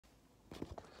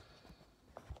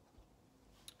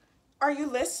Are you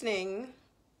listening?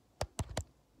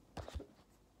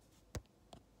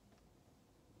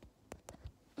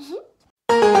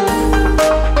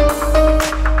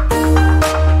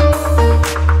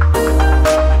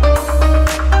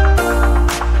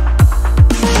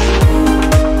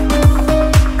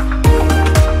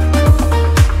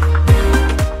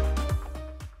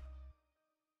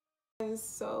 I'm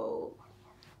so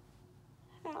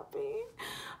happy.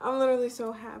 I'm literally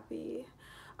so happy.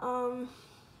 Um,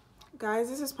 Guys,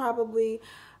 this is probably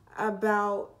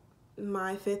about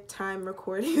my 5th time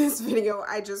recording this video.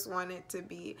 I just want it to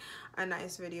be a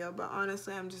nice video, but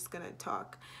honestly, I'm just gonna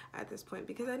talk at this point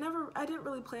because I didn't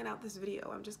really plan out this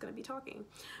video. I'm just gonna be talking.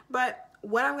 But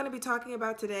what I'm gonna be talking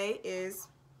about today is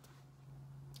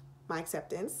my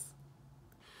acceptance.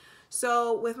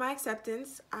 So with my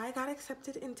acceptance, I got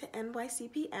accepted into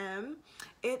NYCPM.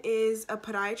 It is a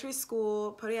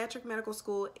podiatric medical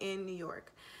school in New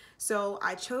York. So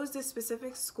I chose this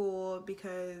specific school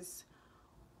because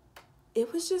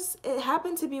it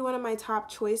happened to be one of my top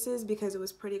choices because it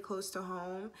was pretty close to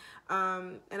home.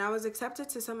 And I was accepted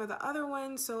to some of the other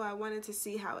ones, so I wanted to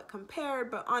see how it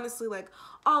compared. But honestly, like,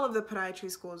 all of the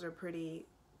podiatry schools are pretty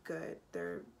good.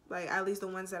 They're like, at least the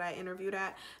ones that I interviewed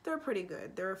at, they're pretty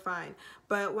good. They're fine.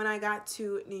 But when I got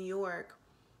to New York,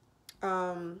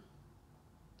 everyone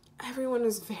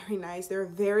was very nice. They were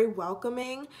very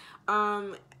welcoming.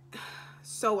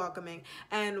 So welcoming.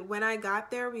 And when I got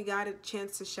there, we got a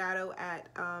chance to shadow at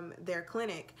their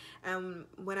clinic. And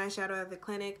when I shadowed at the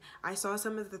clinic, I saw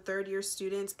some of the 3rd-year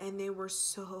students, and they were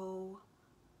so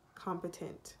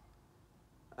competent.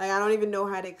 Like, I don't even know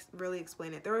how to really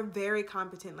explain it. They were very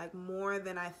competent, like more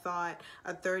than I thought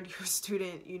a 3rd-year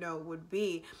student, would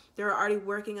be. They were already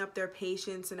working up their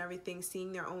patients and everything,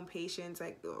 seeing their own patients,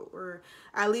 like, or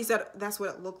at least that's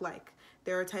what it looked like.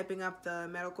 They were typing up the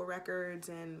medical records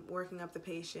and working up the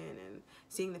patient and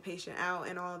seeing the patient out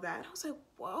and all of that. And I was like,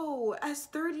 whoa, as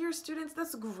 3rd-year students,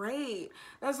 that's great.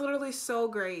 That's literally so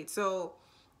great. So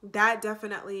that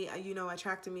definitely,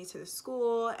 attracted me to the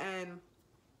school. And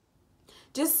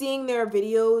just seeing their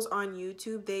videos on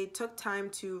YouTube, they took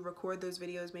time to record those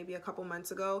videos maybe a couple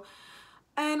months ago.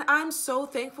 And I'm so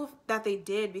thankful that they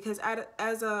did, because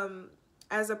as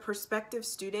a prospective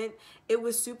student, it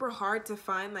was super hard to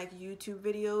find like YouTube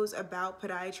videos about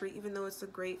podiatry, even though it's a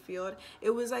great field.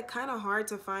 It was like kind of hard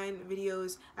to find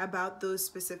videos about those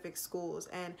specific schools,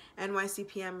 and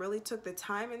NYCPM really took the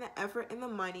time and the effort and the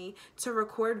money to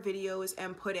record videos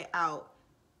and put it out.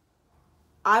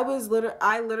 I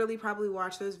literally probably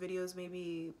watched those videos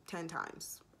maybe 10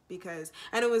 times.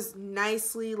 And it was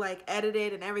nicely like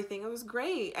edited and everything. It was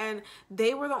great. And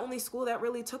they were the only school that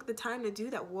really took the time to do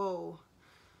that. Whoa.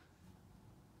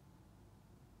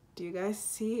 Do you guys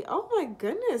see? Oh my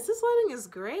goodness, this lighting is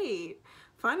great.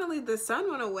 Finally, the sun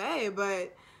went away,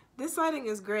 but this lighting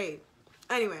is great.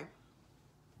 Anyway,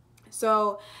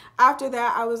 so after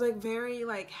that, I was like very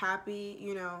like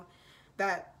happy,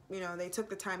 that, they took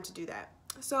the time to do that.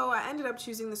 So I ended up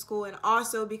choosing the school, and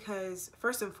also because,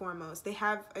 first and foremost, they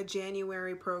have a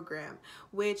January program,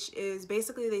 which is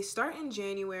basically they start in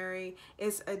January.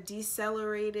 It's a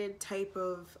decelerated type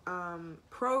of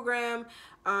program,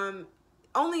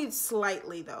 only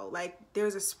slightly though. Like,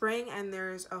 there's a spring and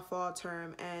there's a fall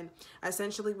term, and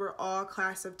essentially we're all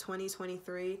class of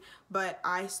 2023, but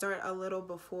I start a little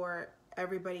before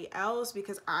everybody else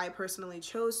because I personally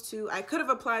chose to. I could have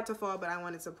applied to fall, but I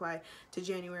wanted to apply to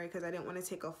January because I didn't want to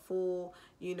take a full,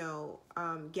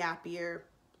 gap year.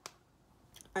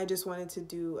 I just wanted to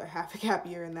do a half a gap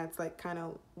year, and that's like kind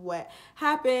of what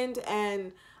happened.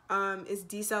 And it's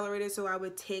decelerated, so I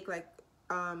would take like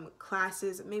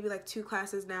classes, maybe like 2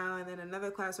 classes now, and then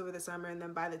another class over the summer, and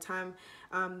then by the time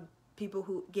people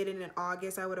who get in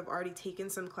August, I would have already taken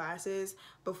some classes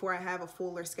before I have a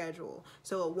fuller schedule.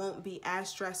 So it won't be as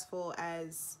stressful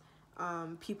as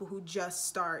people who just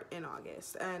start in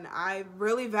August. And I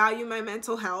really value my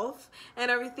mental health and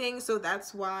everything, so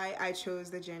that's why I chose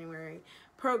the January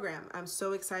program. I'm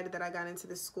so excited that I got into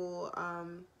the school.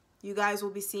 You guys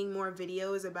will be seeing more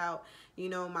videos about,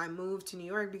 my move to New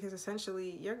York, because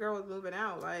essentially your girl was moving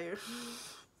out, like...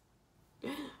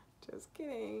 Just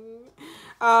kidding.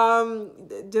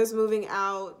 Just moving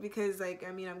out because, like,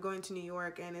 I'm going to New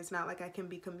York, and it's not like I can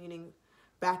be commuting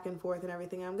back and forth and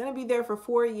everything. I'm gonna be there for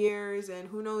 4 years, and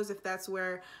who knows if that's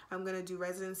where I'm gonna do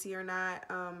residency or not.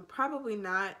 Probably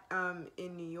not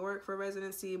in New York for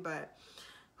residency, but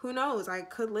who knows? I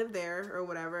could live there or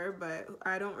whatever, but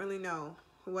I don't really know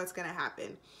what's gonna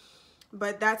happen.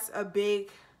 But that's a big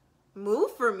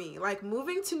move for me. Like,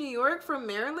 moving to New York from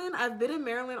Maryland, I've been in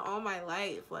Maryland all my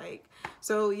life. Like,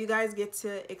 so you guys get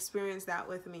to experience that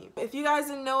with me. If you guys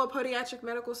didn't know a podiatric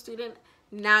medical student,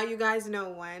 now you guys know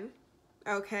one.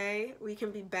 Okay, we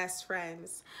can be best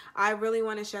friends. I really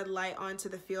want to shed light onto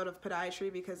the field of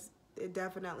podiatry because it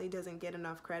definitely doesn't get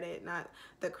enough credit, not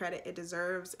the credit it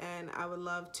deserves, and I would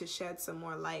love to shed some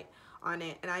more light on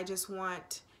it. And I just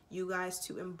want you guys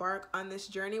to embark on this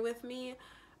journey with me,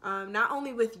 not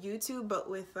only with YouTube, but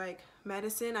with like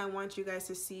medicine. I want you guys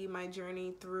to see my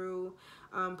journey through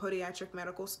podiatric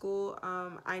medical school.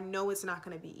 I know it's not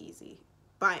going to be easy.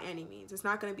 By any means. It's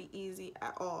not going to be easy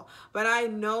at all. But I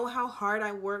know how hard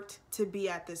I worked to be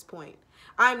at this point.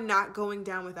 I'm not going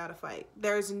down without a fight.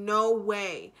 There's no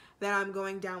way that I'm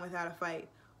going down without a fight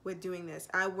with doing this.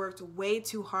 I worked way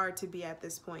too hard to be at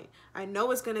this point. I know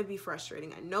it's going to be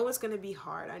frustrating. I know it's going to be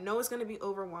hard. I know it's going to be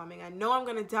overwhelming. I know I'm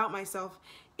going to doubt myself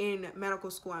in medical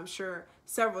school, I'm sure,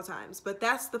 several times. But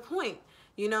that's the point.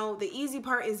 You know, the easy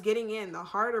part is getting in. The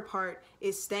harder part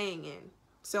is staying in.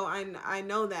 So I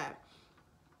know that.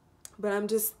 But I'm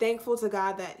just thankful to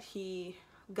God that he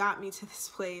got me to this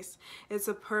place. It's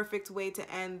a perfect way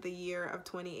to end the year of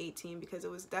 2018 because it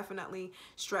was definitely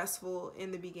stressful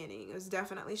in the beginning. It was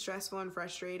definitely stressful and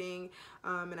frustrating,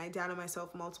 and I doubted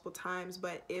myself multiple times.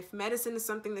 But if medicine is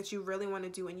something that you really want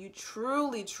to do and you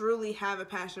truly, truly have a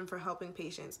passion for helping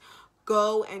patients,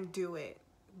 go and do it.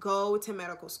 Go to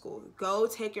medical school. Go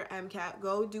take your MCAT.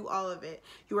 Go do all of it.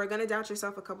 You are going to doubt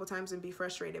yourself a couple times and be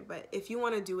frustrated, but if you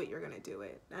want to do it, you're going to do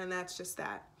it. And that's just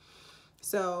that.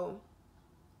 So,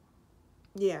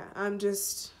 yeah, I'm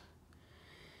just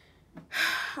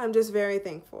very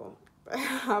thankful.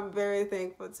 I'm very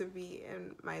thankful to be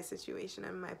in my situation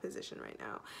and my position right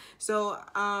now. So,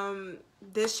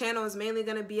 this channel is mainly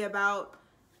going to be about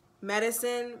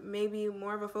medicine, maybe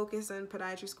more of a focus on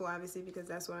podiatry school, obviously, because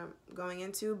that's what I'm going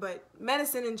into, but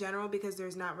medicine in general, because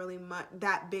there's not really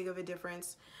that big of a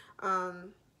difference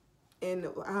in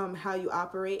how you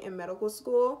operate in medical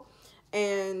school,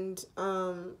 and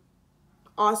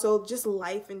also just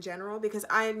life in general, because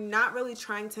I'm not really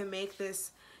trying to make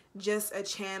this just a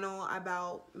channel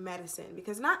about medicine,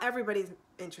 because not everybody's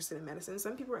interested in medicine.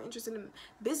 Some people are interested in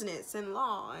business and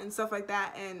law and stuff like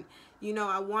that, and you know,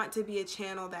 I want to be a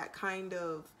channel that kind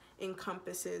of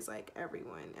encompasses like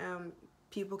everyone.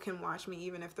 People can watch me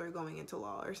even if they're going into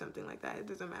law or something like that. It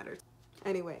doesn't matter.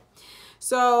 Anyway,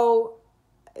 so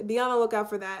be on the lookout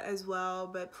for that as well.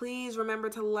 But please remember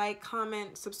to like,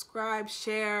 comment, subscribe,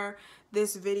 share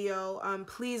this video.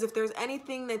 Please, if there's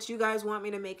anything that you guys want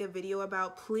me to make a video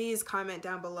about, please comment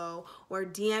down below or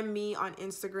DM me on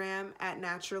Instagram at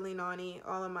Naturally Nani.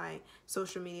 All of my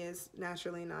social media is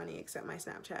Naturally Nani except my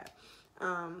Snapchat.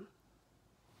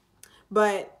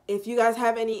 But if you guys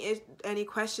have any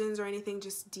questions or anything,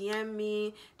 just DM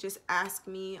me, just ask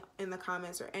me in the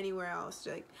comments or anywhere else,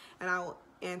 like, and I will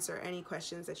answer any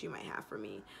questions that you might have for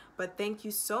me. But thank you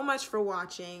so much for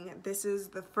watching. This is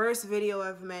the first video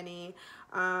of many.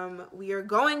 We are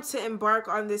going to embark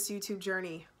on this YouTube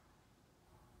journey.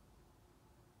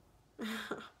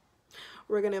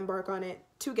 We're gonna embark on it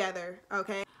together,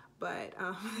 okay? But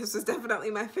this was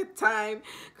definitely my 5th time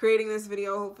creating this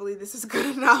video. Hopefully this is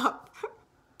good enough.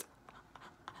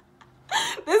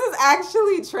 This is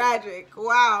actually tragic.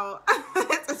 Wow.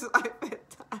 This is my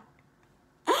 5th time.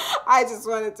 I just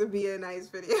want it to be a nice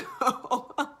video.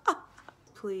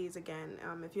 Please, again,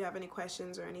 if you have any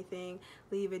questions or anything,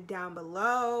 leave it down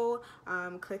below.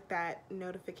 Click that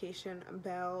notification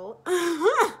bell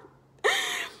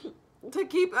to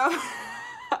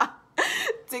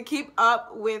keep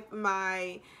up with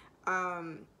my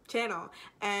channel.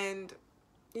 And,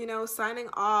 you know, signing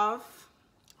off,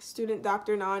 Student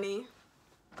Dr. Nani.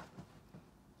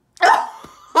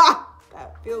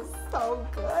 That feels so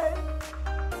good.